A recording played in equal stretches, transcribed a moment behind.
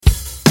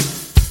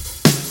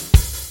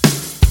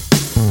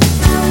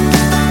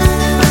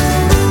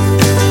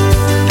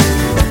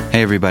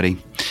everybody.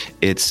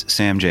 It's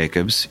Sam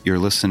Jacobs. You're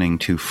listening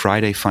to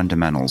Friday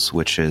Fundamentals,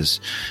 which is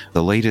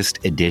the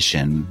latest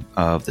edition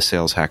of the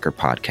Sales Hacker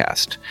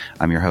Podcast.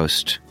 I'm your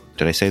host.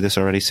 Did I say this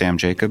already? Sam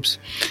Jacobs.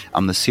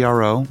 I'm the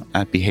CRO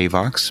at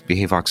Behavox.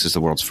 Behavox is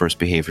the world's first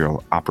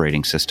behavioral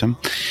operating system,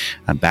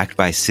 backed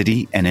by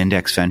Citi and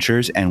Index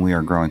Ventures, and we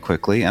are growing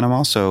quickly. And I'm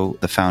also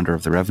the founder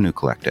of the Revenue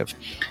Collective.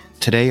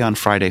 Today on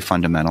Friday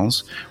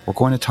Fundamentals, we're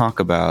going to talk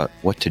about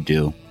what to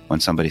do when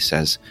somebody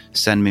says,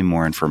 send me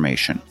more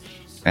information.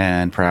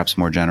 And perhaps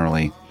more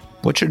generally,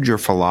 what should your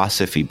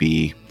philosophy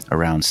be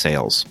around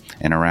sales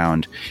and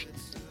around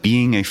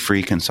being a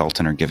free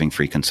consultant or giving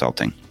free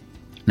consulting?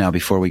 Now,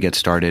 before we get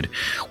started,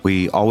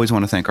 we always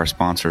want to thank our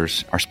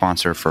sponsors. Our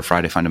sponsor for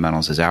Friday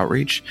Fundamentals is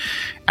Outreach.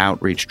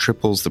 Outreach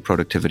triples the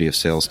productivity of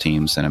sales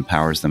teams and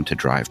empowers them to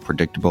drive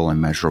predictable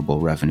and measurable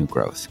revenue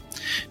growth.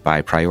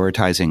 By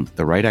prioritizing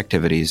the right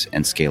activities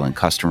and scaling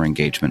customer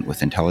engagement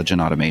with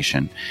intelligent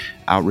automation,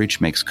 Outreach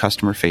makes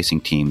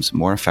customer-facing teams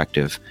more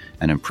effective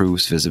and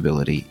improves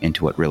visibility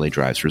into what really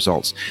drives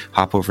results.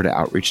 Hop over to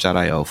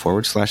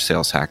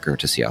outreach.io/saleshacker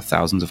to see how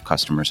thousands of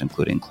customers,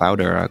 including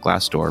Cloudera,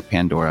 Glassdoor,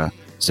 Pandora,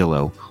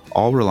 Zillow,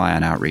 all rely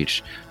on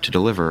Outreach to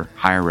deliver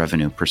higher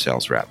revenue per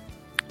sales rep.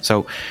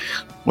 So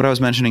what I was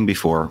mentioning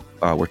before,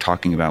 we're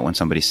talking about when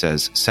somebody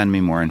says, send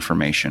me more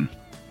information.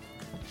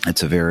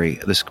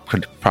 This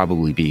could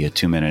probably be a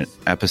 2-minute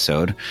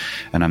episode,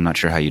 and I'm not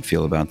sure how you'd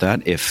feel about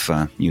that if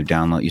you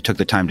took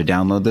the time to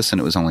download this and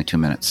it was only 2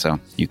 minutes. So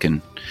you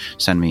can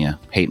send me a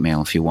hate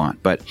mail if you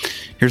want. But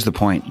here's the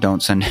point.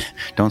 Don't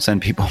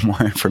send people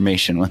more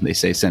information when they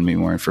say send me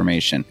more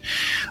information.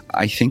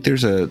 I think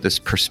there's this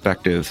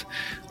perspective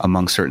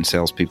among certain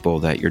salespeople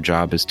that your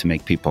job is to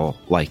make people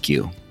like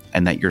you,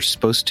 and that you're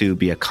supposed to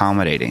be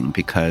accommodating,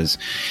 because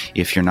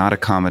if you're not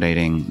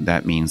accommodating,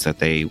 that means that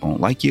they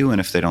won't like you, and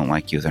if they don't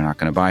like you, they're not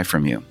going to buy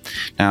from you.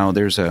 Now,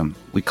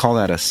 we call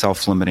that a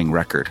self-limiting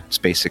record. It's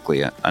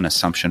basically an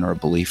assumption or a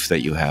belief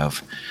that you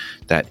have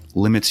that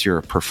limits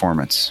your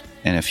performance.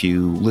 And if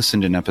you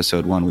listened in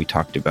episode 1, we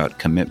talked about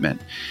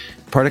commitment.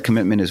 Part of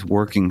commitment is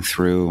working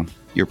through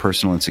your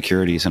personal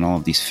insecurities and all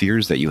of these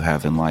fears that you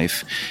have in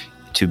life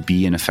to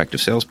be an effective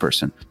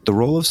salesperson. The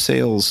role of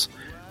sales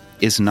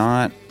is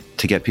not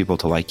to get people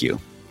to like you.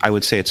 I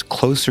would say it's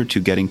closer to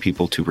getting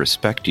people to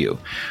respect you,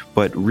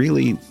 but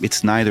really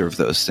it's neither of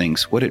those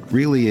things. What it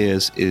really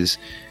is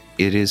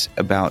it is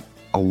about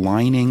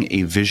aligning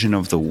a vision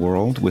of the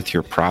world with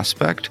your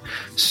prospect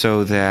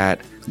so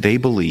that they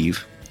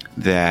believe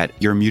that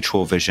your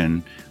mutual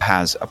vision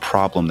has a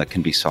problem that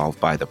can be solved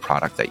by the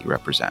product that you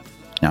represent.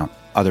 Now,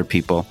 other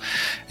people,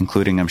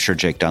 including I'm sure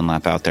Jake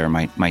Dunlap out there,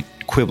 might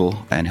quibble,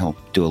 and he'll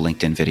do a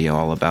LinkedIn video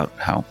all about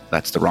how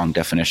that's the wrong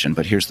definition.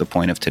 But here's the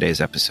point of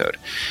today's episode.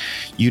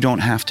 You don't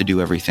have to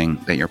do everything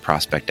that your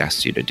prospect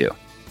asks you to do.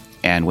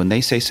 And when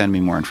they say send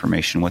me more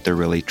information, what they're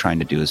really trying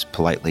to do is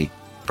politely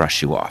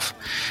brush you off.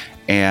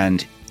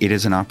 And it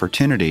is an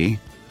opportunity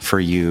for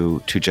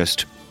you to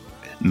just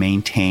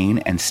maintain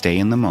and stay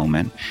in the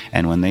moment.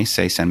 And when they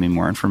say send me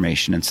more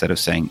information, instead of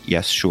saying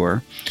yes,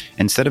 sure,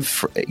 instead of,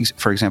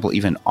 for example,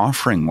 even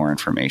offering more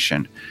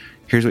information,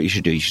 here's what you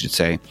should do. You should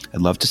say,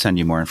 I'd love to send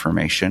you more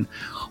information,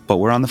 but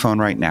we're on the phone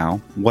right now.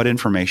 What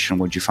information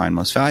would you find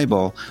most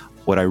valuable?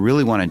 What I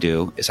really want to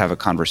do is have a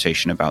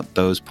conversation about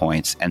those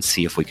points and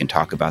see if we can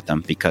talk about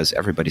them, because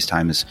everybody's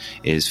time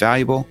is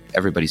valuable.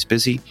 Everybody's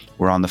busy.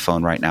 We're on the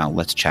phone right now.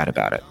 Let's chat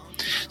about it.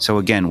 So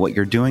again, what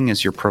you're doing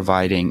is you're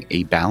providing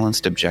a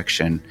balanced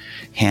objection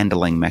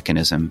handling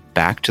mechanism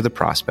back to the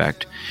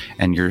prospect.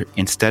 And you're,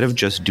 instead of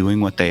just doing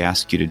what they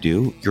ask you to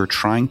do, you're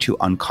trying to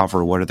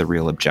uncover what are the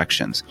real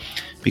objections.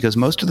 Because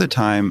most of the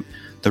time,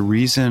 the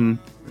reason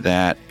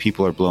that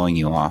people are blowing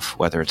you off,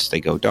 whether it's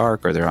they go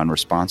dark or they're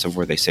unresponsive,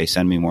 where they say,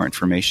 send me more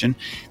information,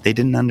 they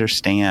didn't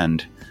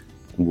understand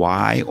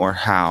why or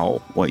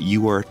how what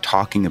you are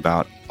talking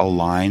about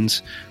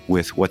aligns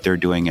with what they're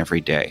doing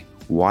every day,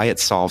 why it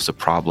solves a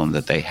problem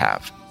that they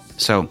have.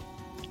 So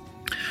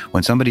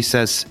when somebody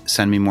says,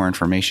 send me more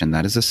information,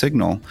 that is a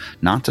signal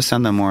not to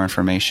send them more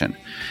information.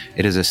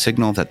 It is a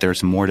signal that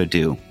there's more to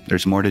do.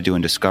 There's more to do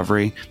in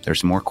discovery.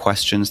 There's more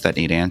questions that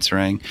need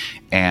answering,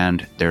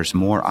 and there's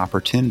more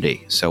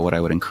opportunity. So what I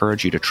would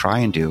encourage you to try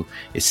and do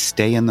is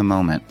stay in the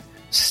moment.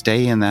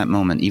 Stay in that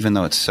moment, even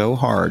though it's so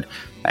hard.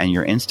 And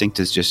your instinct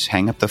is just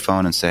hang up the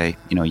phone and say,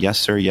 yes,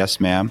 sir, yes,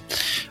 ma'am.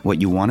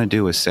 What you want to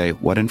do is say,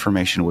 what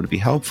information would be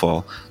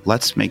helpful?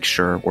 Let's make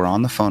sure we're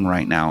on the phone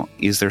right now.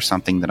 Is there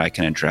something that I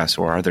can address,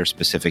 or are there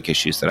specific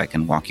issues that I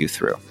can walk you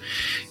through?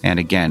 And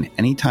again,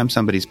 anytime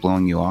somebody's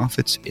blowing you off,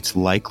 it's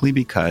likely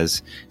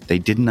because they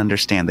didn't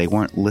understand. They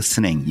weren't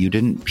listening. You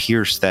didn't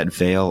pierce that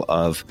veil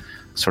of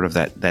sort of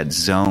that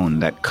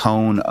zone, that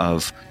cone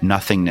of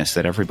nothingness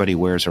that everybody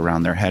wears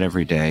around their head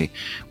every day,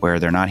 where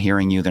they're not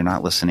hearing you, they're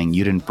not listening.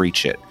 You didn't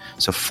breach it.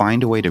 So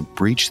find a way to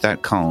breach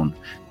that cone,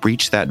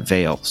 breach that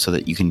veil, so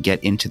that you can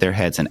get into their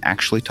heads and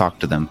actually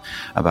talk to them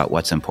about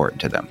what's important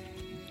to them.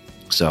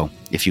 So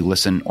if you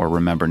listen or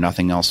remember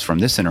nothing else from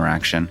this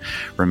interaction,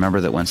 remember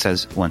that when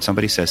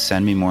somebody says,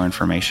 send me more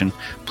information,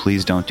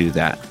 please don't do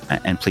that.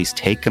 And please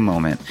take a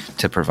moment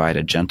to provide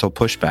a gentle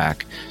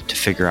pushback to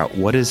figure out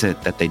what is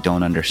it that they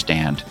don't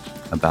understand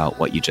about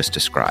what you just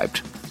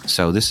described.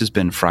 So this has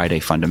been Friday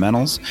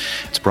Fundamentals.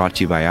 It's brought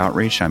to you by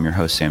Outreach. I'm your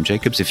host, Sam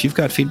Jacobs. If you've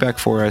got feedback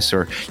for us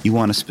or you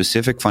want a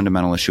specific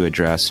fundamental issue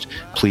addressed,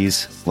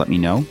 please let me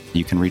know.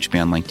 You can reach me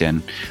on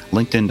LinkedIn,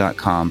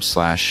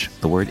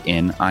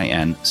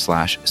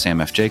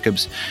 linkedin.com/Sam F.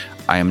 Jacobs.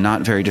 I am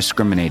not very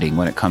discriminating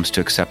when it comes to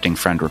accepting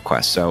friend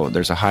requests. So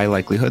there's a high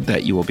likelihood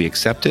that you will be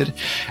accepted.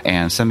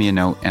 And send me a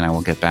note and I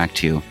will get back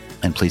to you.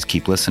 And please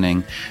keep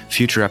listening.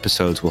 Future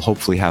episodes will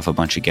hopefully have a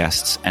bunch of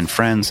guests and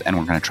friends, and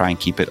we're going to try and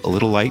keep it a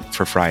little light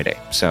for Friday.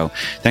 So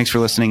thanks for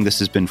listening. This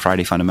has been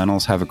Friday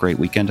Fundamentals. Have a great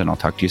weekend, and I'll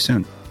talk to you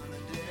soon.